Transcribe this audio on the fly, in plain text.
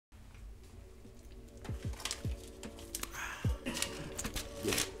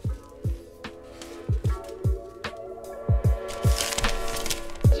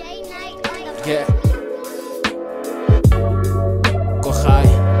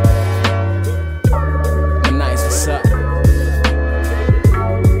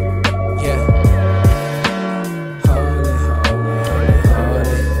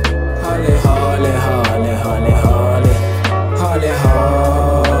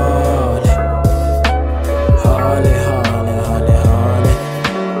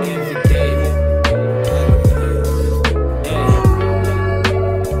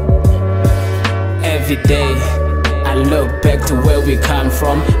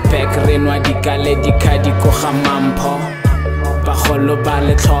from. Back renwa dikale dikadi ko gamampo. Bagolo ba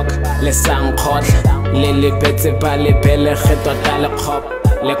le tlhok le sankgotla le lebetse ba le belege tota le kgop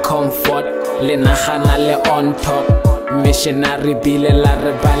le comfort le nagana le on top. Missionary bile la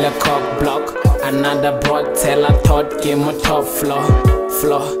re ba le cock block. Another broad tell her thought ke mo top floor.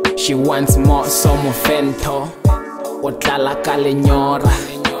 She wants more so mo fento. O tlala ka lenyora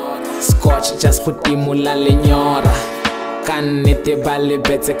Scotch just go timula lenyora. Ka nnete ba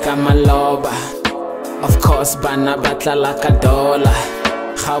lebetse ka maloba. Of course bana batlala ka dollar.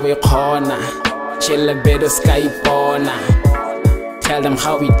 Ga we khona chile bedo sky ipona. Tell them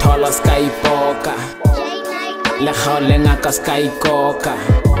how we tall us sky poka. Le ga le ngaka sky koka.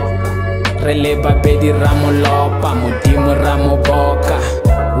 Re le babedi ramolopa modimo ramoboka.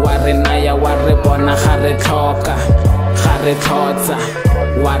 Wa re naya wa re bona ga re tlhoka. Ga re tlhotsa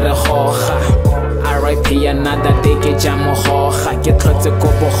wa re goga. RIP another day ke jamo goga. Ke tlhotse ko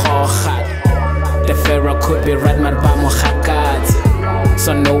bogoga. The pharaoh could be right mar ba mo gakatse.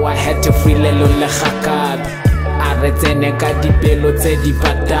 So no I had to free lelo le gakab. A re tsene ka dipelo tse di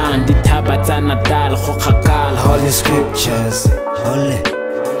batang. Dithaba tsa Natal go kgakala. Holy scriptures, holy,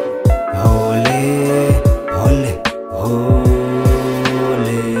 holy, holy, holy.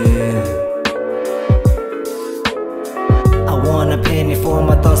 I want a penny for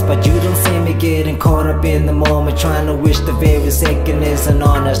my thoughts, but you don't see me getting caught up in the moment, trying to wish the very second isn't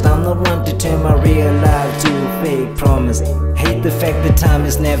honest. I'm not one to turn my real life to a fake promise. Hate the fact that time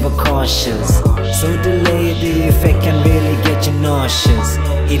is never cautious. So delayed, the effect can really get you nauseous.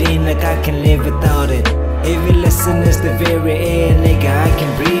 It ain't like I can live without it. Every lesson is the very air, nigga, I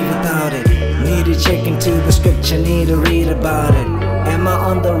can breathe without it. Need to check into the scripture, need to read about it. Am I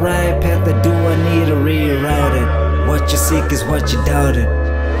on the right path or do I need to reroute it? What you seek is what you doubted.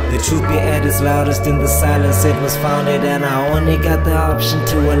 The truth be at its loudest in the silence it was founded, and I only got the option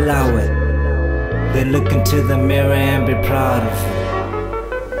to allow it. Then look into the mirror and be proud of it.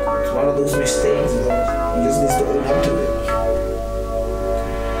 It's one of those mistakes, bro. You just need to own up to it.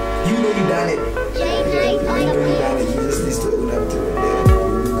 You know you done it.